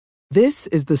This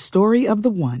is the story of the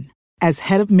one. As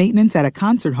head of maintenance at a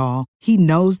concert hall, he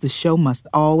knows the show must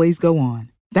always go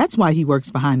on. That's why he works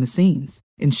behind the scenes,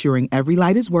 ensuring every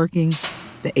light is working,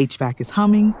 the HVAC is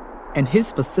humming, and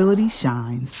his facility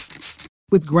shines.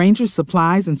 With Grainger's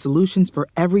supplies and solutions for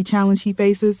every challenge he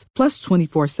faces, plus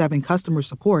 24/7 customer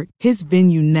support, his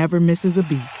venue never misses a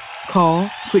beat. Call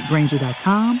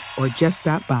quickgrainger.com or just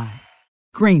stop by.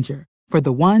 Grainger, for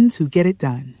the ones who get it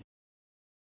done.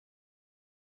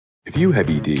 If you have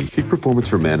ED, Peak Performance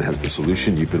for Men has the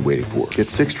solution you've been waiting for.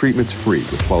 Get 6 treatments free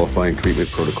with qualifying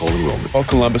treatment protocol enrollment. Call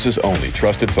Columbus's only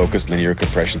trusted focused linear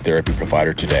compression therapy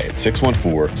provider today at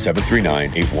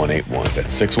 614-739-8181.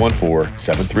 That's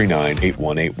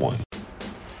 614-739-8181.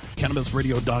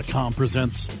 CannabisRadio.com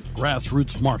presents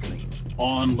Grassroots Marketing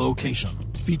on Location,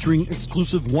 featuring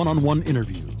exclusive one-on-one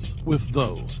interviews with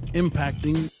those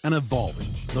impacting and evolving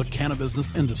the cannabis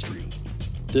business industry.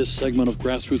 This segment of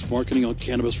Grassroots Marketing on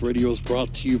Cannabis Radio is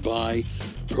brought to you by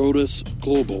Protus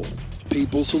Global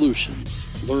People Solutions.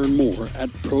 Learn more at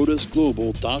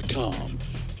protusglobal.com.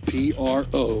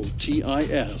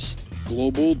 PROTIS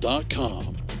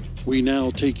global.com. We now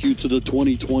take you to the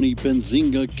 2020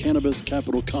 Benzinga Cannabis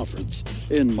Capital Conference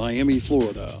in Miami,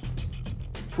 Florida.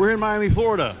 We're in Miami,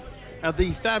 Florida at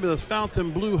the fabulous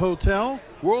Fontainebleau Hotel.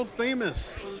 World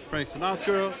famous Frank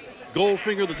Sinatra,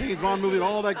 Goldfinger, the James Bond movie, and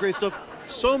all that great stuff.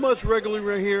 So much regularly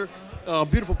right here.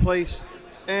 Beautiful place.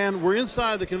 And we're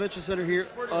inside the convention center here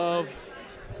of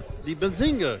the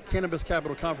Benzinga Cannabis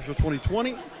Capital Conference for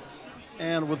 2020.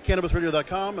 And with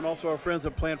CannabisRadio.com and also our friends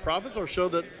at Plant Profits, our show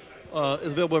that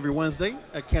is available every Wednesday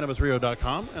at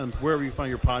CannabisRadio.com and wherever you find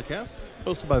your podcasts.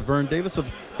 Hosted by Vern Davis of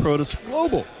Protus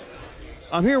Global.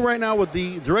 I'm here right now with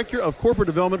the Director of Corporate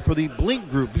Development for the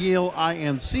Blink Group,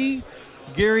 BLINC,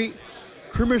 Gary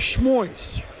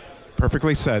Krimischmois.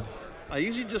 Perfectly said. I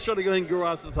usually just try to go ahead and go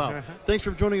out to the top. Thanks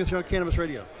for joining us here on Cannabis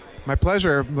Radio. My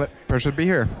pleasure. Pleasure to be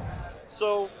here.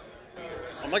 So,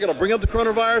 I'm not going to bring up the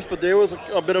coronavirus, but there was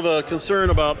a bit of a concern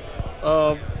about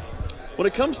when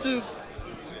it comes to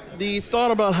the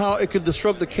thought about how it could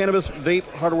disrupt the cannabis vape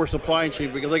hardware supply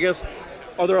chain, because I guess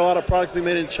are there a lot of products being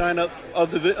made in China of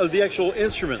the actual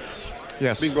instruments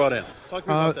being brought in? Talk to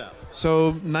me about that.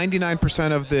 So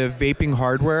 99% of the vaping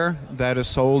hardware that is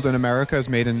sold in America is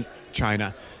made in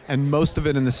China, and most of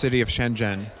it in the city of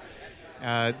Shenzhen.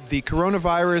 The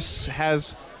coronavirus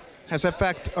has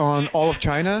effect on all of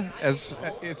China, as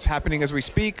it's happening as we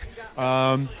speak.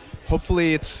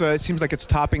 Hopefully, it seems like it's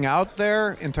topping out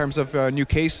there in terms of new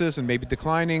cases and maybe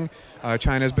declining.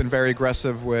 China has been very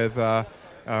aggressive with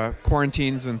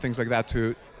quarantines and things like that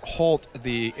to halt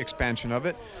the expansion of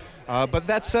it. But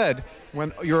that said,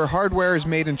 when your hardware is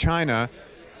made in China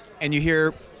and you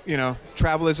hear,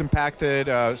 travel is impacted,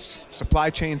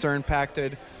 supply chains are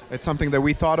impacted, it's something that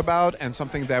we thought about and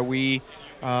something that we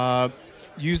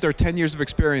used our 10 years of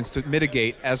experience to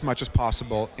mitigate as much as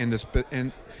possible in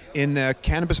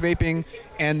cannabis vaping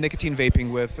and nicotine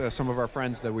vaping with some of our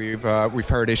friends that we've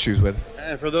heard issues with.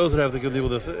 And for those that have to deal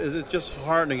with this, it's just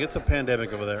heartening. It's a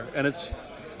pandemic over there, and it's.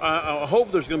 I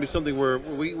hope there's going to be something where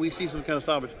we see some kind of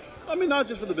stoppage. I mean, not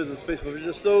just for the business space, but for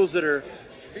just those that are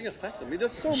being affected. I mean,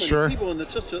 that's so many people in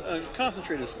such a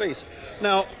concentrated space.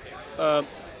 Now,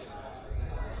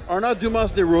 Arnaud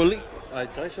Dumas de Roli.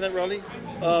 Did I say that, Roli?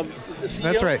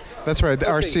 That's right. Okay.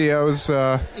 Our CEO's...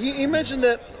 He mentioned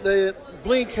that the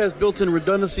Blink has built-in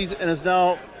redundancies and is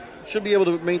now should be able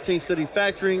to maintain steady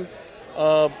factoring.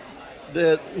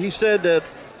 That he said that,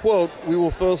 quote, we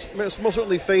will most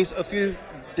certainly face a few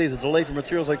days of delay for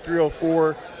materials like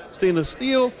 304 stainless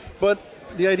steel, but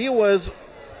the idea was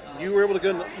you were able to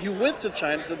go. You went to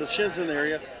China, to the Shenzhen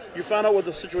area. You found out what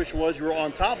the situation was. You were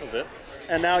on top of it,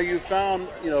 and now you found,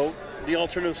 the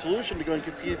alternative solution to go and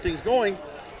keep things going.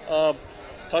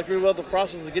 Talk to me about the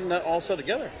process of getting that all set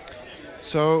together.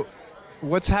 So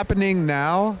what's happening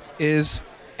now is,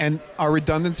 and our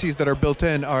redundancies that are built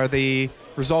in are the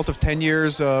result of 10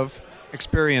 years of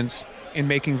experience in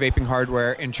making vaping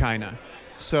hardware in China.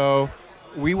 So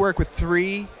we work with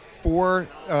 4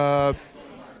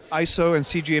 ISO and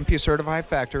CGMP certified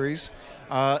factories.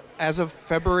 As of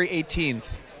February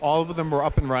 18th, all of them were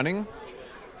up and running,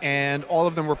 and all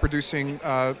of them were producing,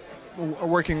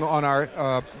 working on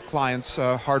our clients'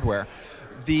 hardware.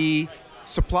 The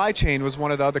supply chain was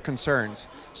one of the other concerns.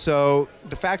 So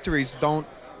the factories don't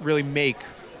really make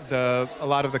a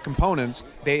lot of the components,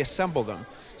 they assemble them.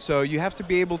 So you have to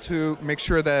be able to make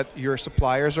sure that your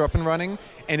suppliers are up and running.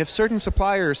 And if certain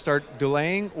suppliers start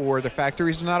delaying or the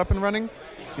factories are not up and running,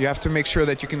 you have to make sure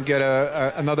that you can get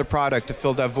another product to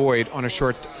fill that void on a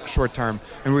short term.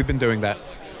 And we've been doing that.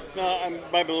 Now, I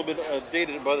might be a little bit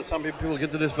dated by the time people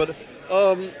get to this, but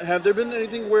have there been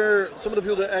anything where some of the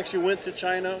people that actually went to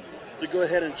China to go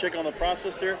ahead and check on the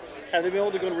process there, have they been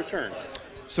able to go and return?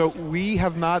 So we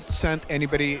have not sent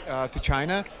anybody to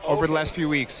China over the last few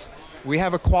weeks. We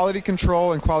have a quality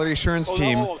control and quality assurance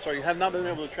team. Oh, sorry, you have not been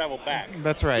able to travel back.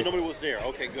 That's right. So nobody was there.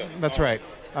 Okay, good. That's right.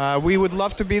 We would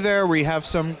love to be there. We have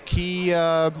some key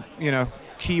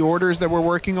orders that we're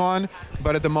working on,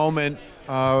 but at the moment,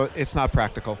 it's not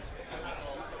practical.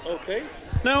 Okay.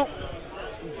 Now,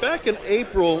 back in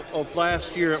April of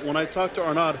last year, when I talked to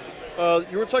Arnaud,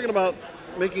 you were talking about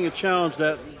making a challenge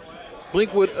that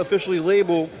Blink would officially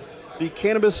label the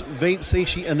Cannabis Vape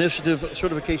Safety Initiative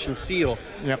Certification Seal.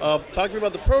 Yep. Talk to me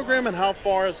about the program and how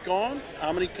far it's gone.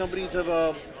 How many companies have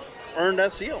earned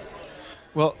that seal?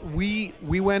 Well, we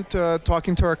went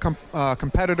talking to our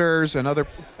competitors and other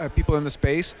people in the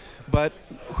space, but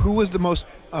who was the most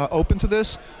open to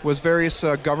this was various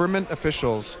government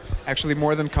officials, actually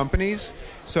more than companies.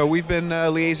 So we've been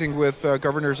liaising with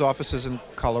governors' offices in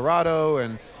Colorado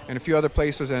and a few other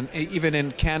places, and even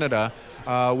in Canada,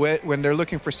 when they're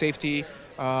looking for safety,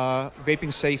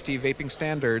 vaping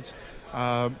standards.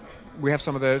 We have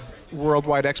some of the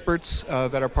worldwide experts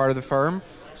that are part of the firm,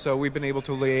 so we've been able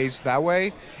to liaise that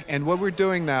way. And what we're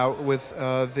doing now with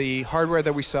the hardware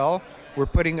that we sell, we're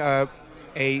putting a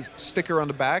sticker on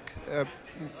the back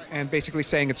and basically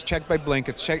saying it's checked by Blink,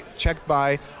 it's checked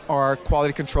by our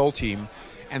quality control team,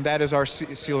 and that is our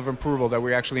seal of approval that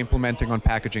we're actually implementing on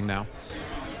packaging now.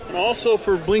 And also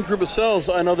for Blink Group itself,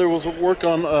 I know there was work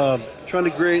on trying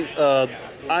to create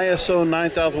ISO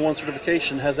 9001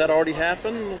 certification. Has that already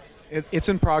happened? It's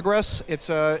in progress. It's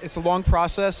a long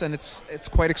process, and it's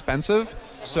quite expensive.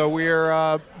 So we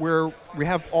have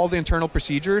all the internal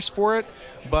procedures for it,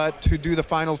 but to do the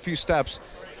final few steps,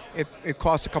 it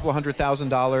costs a couple of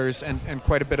 $100,000 and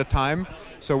quite a bit of time.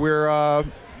 So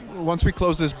once we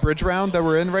close this bridge round that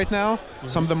we're in right now,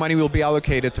 some of the money will be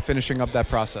allocated to finishing up that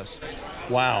process.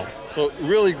 Wow. So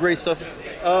really great stuff.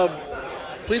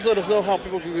 Please let us know how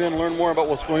people can go and learn more about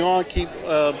what's going on. Keep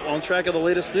on track of the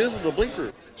latest news with the Blink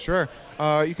Group. Sure.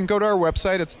 You can go to our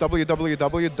website. It's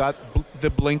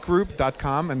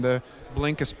www.theblinkgroup.com, and the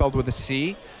Blink is spelled with a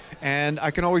C. And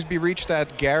I can always be reached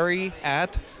at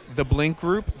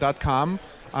gary@theblinkgroup.com.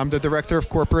 I'm the Director of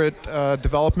Corporate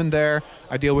Development there.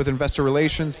 I deal with investor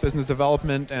relations, business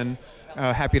development, and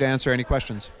happy to answer any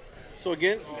questions. So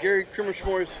again, Gary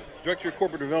Krimmerschmois, Director of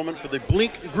Corporate Development for the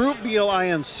Blink Group,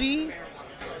 BLINC.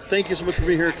 Thank you so much for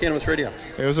being here at Cannabis Radio.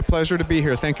 It was a pleasure to be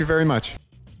here. Thank you very much.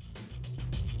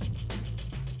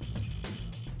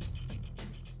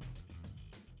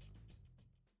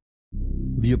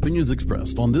 The opinions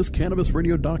expressed on this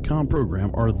CannabisRadio.com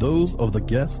program are those of the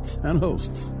guests and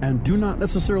hosts and do not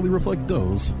necessarily reflect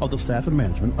those of the staff and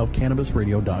management of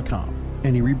CannabisRadio.com.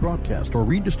 Any rebroadcast or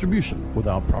redistribution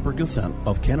without proper consent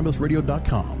of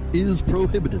CannabisRadio.com is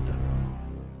prohibited.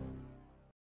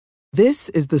 This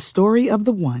is the story of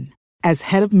the one. As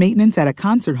head of maintenance at a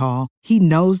concert hall, he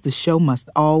knows the show must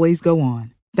always go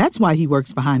on. That's why he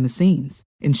works behind the scenes,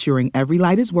 ensuring every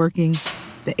light is working,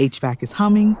 the HVAC is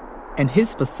humming, and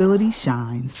his facility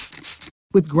shines.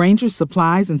 With Grainger's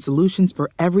supplies and solutions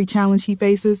for every challenge he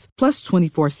faces, plus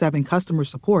 24/7 customer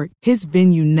support, his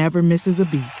venue never misses a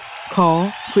beat. Call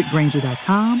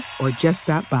quickgrainger.com or just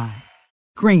stop by.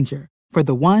 Grainger, for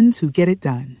the ones who get it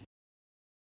done.